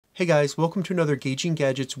Hey guys, welcome to another Gauging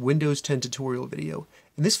Gadgets Windows 10 tutorial video.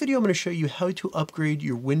 In this video I'm going to show you how to upgrade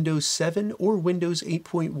your Windows 7 or Windows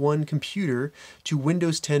 8.1 computer to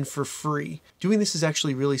Windows 10 for free. Doing this is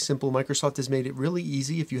actually really simple. Microsoft has made it really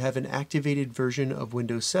easy if you have an activated version of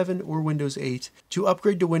Windows 7 or Windows 8 to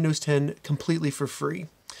upgrade to Windows 10 completely for free.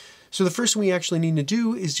 So the first thing we actually need to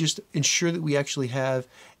do is just ensure that we actually have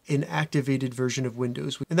an activated version of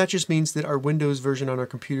Windows. And that just means that our Windows version on our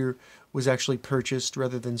computer was actually purchased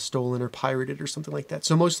rather than stolen or pirated or something like that.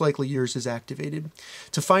 So most likely yours is activated.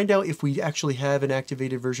 To find out if we actually have an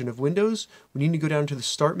activated version of Windows, we need to go down to the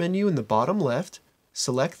Start menu in the bottom left,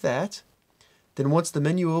 select that. Then once the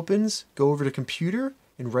menu opens, go over to Computer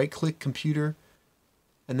and right-click Computer,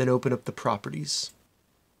 and then open up the Properties.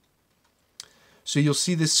 So you'll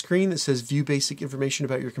see this screen that says View Basic Information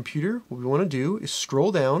about your computer. What we want to do is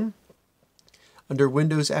scroll down under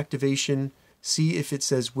Windows Activation, see if it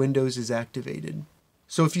says Windows is activated.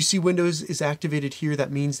 So if you see Windows is activated here,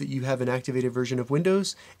 that means that you have an activated version of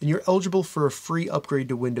Windows and you're eligible for a free upgrade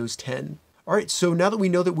to Windows 10. Alright, so now that we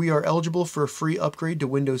know that we are eligible for a free upgrade to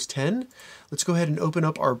Windows 10, let's go ahead and open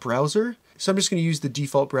up our browser. So I'm just going to use the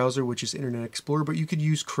default browser, which is Internet Explorer, but you could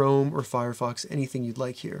use Chrome or Firefox, anything you'd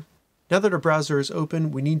like here. Now that our browser is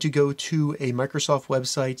open, we need to go to a Microsoft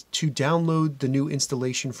website to download the new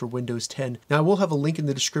installation for Windows 10. Now I will have a link in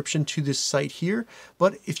the description to this site here,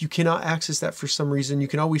 but if you cannot access that for some reason, you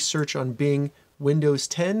can always search on Bing Windows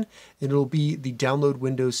 10 and it'll be the Download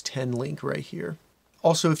Windows 10 link right here.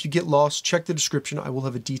 Also, if you get lost, check the description. I will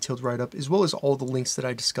have a detailed write-up as well as all the links that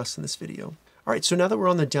I discussed in this video. Alright, so now that we're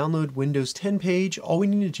on the Download Windows 10 page, all we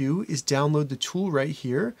need to do is download the tool right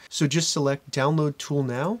here. So just select Download Tool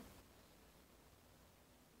Now,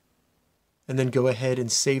 and then go ahead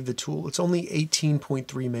and save the tool. It's only 18.3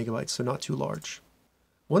 megabytes, so not too large.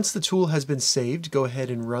 Once the tool has been saved, go ahead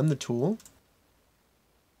and run the tool.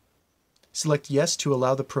 Select Yes to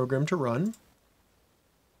allow the program to run.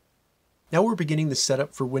 Now we're beginning the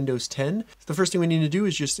setup for Windows 10. The first thing we need to do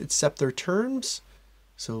is just accept their terms.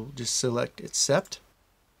 So just select Accept.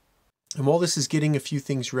 And while this is getting a few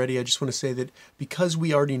things ready, I just want to say that because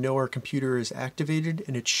we already know our computer is activated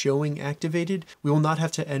and it's showing activated, we will not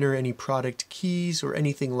have to enter any product keys or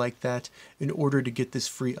anything like that in order to get this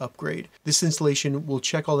free upgrade. This installation will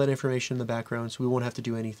check all that information in the background, so we won't have to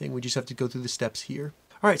do anything. We just have to go through the steps here.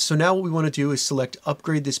 All right, so now what we want to do is select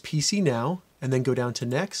Upgrade this PC now, and then go down to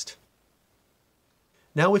Next.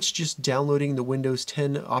 Now it's just downloading the Windows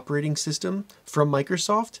 10 operating system from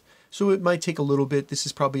Microsoft. So it might take a little bit. This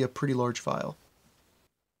is probably a pretty large file.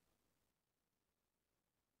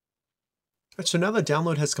 Alright, so now the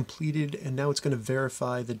download has completed and now it's going to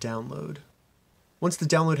verify the download. Once the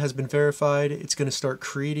download has been verified, it's going to start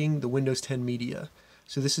creating the Windows 10 media.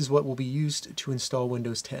 So this is what will be used to install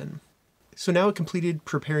Windows 10. So now it completed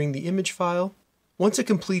preparing the image file. Once it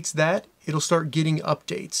completes that, it'll start getting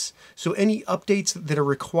updates. So any updates that are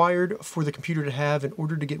required for the computer to have in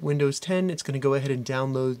order to get Windows 10, it's going to go ahead and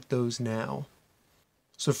download those now.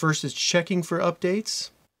 So first it's checking for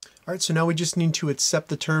updates. All right, so now we just need to accept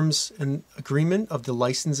the terms and agreement of the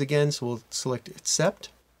license again. So we'll select Accept.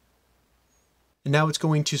 And now it's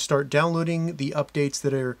going to start downloading the updates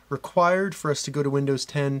that are required for us to go to Windows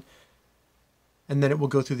 10. And then it will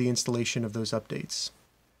go through the installation of those updates.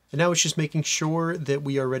 And now it's just making sure that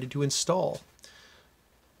we are ready to install.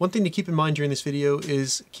 One thing to keep in mind during this video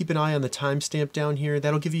is keep an eye on the timestamp down here.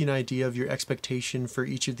 That'll give you an idea of your expectation for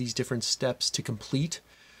each of these different steps to complete.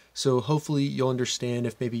 So hopefully you'll understand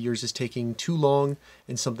if maybe yours is taking too long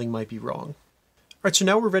and something might be wrong. All right, so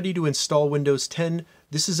now we're ready to install Windows 10.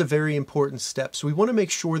 This is a very important step. So we want to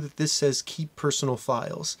make sure that this says Keep Personal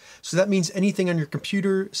Files. So that means anything on your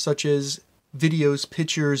computer, such as videos,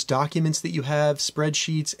 pictures, documents that you have,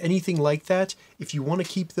 spreadsheets, anything like that, if you want to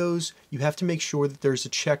keep those, you have to make sure that there's a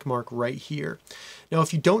check mark right here. Now,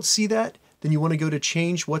 if you don't see that, then you want to go to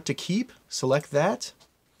Change What to Keep, select that,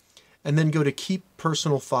 and then go to Keep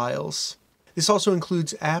Personal Files. This also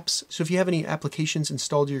includes apps, so if you have any applications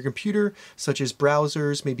installed to your computer, such as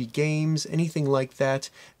browsers, maybe games, anything like that,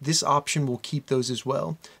 this option will keep those as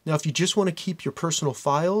well. Now, if you just want to keep your personal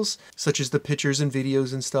files, such as the pictures and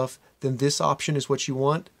videos and stuff, then this option is what you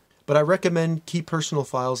want. But I recommend Keep Personal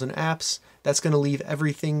Files and Apps. That's going to leave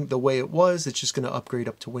everything the way it was. It's just going to upgrade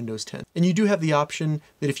up to Windows 10. And you do have the option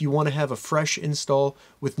that if you want to have a fresh install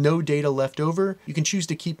with no data left over, you can choose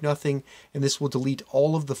to keep nothing, and this will delete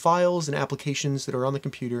all of the files and applications that are on the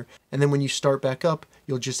computer. And then when you start back up,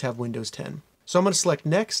 you'll just have Windows 10. So I'm going to select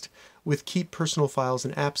Next with Keep Personal Files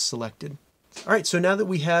and Apps selected. All right, so now that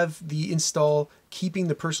we have the install keeping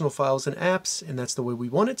the personal files and apps, and that's the way we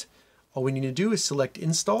want it, all we need to do is select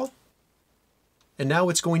Install. and now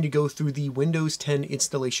it's going to go through the Windows 10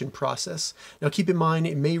 installation process. Now keep in mind,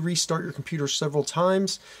 it may restart your computer several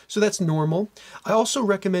times, so that's normal. I also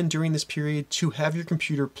recommend during this period to have your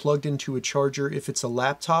computer plugged into a charger if it's a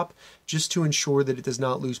laptop, just to ensure that it does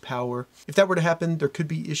not lose power. If that were to happen, there could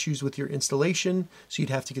be issues with your installation, so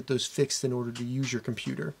you'd have to get those fixed in order to use your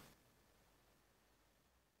computer.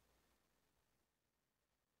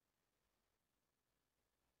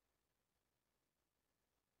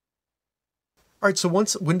 Alright, so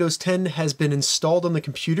once Windows 10 has been installed on the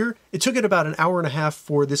computer, it took it about an hour and a half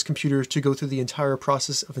for this computer to go through the entire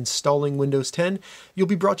process of installing Windows 10. You'll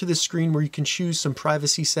be brought to this screen where you can choose some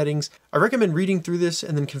privacy settings. I recommend reading through this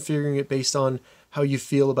and then configuring it based on how you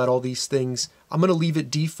feel about all these things. I'm going to leave it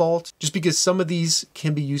default just because some of these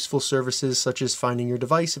can be useful services, such as finding your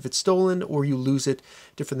device if it's stolen or you lose it,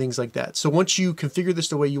 different things like that. So once you configure this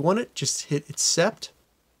the way you want it, just hit accept.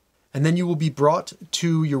 And then you will be brought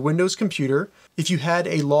to your Windows computer. If you had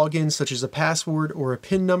a login such as a password or a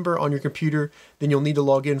PIN number on your computer, then you'll need to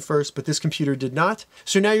log in first, but this computer did not.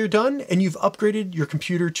 So now you're done and you've upgraded your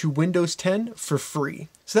computer to Windows 10 for free.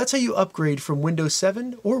 So that's how you upgrade from Windows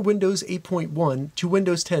 7 or Windows 8.1 to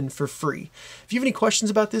Windows 10 for free. If you have any questions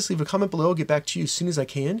about this, leave a comment below. I'll get back to you as soon as I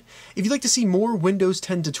can. If you'd like to see more Windows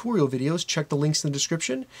 10 tutorial videos, check the links in the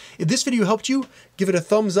description. If this video helped you, give it a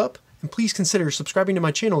thumbs up. And please consider subscribing to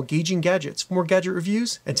my channel, Gauging Gadgets, for more gadget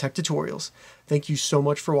reviews and tech tutorials. Thank you so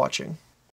much for watching.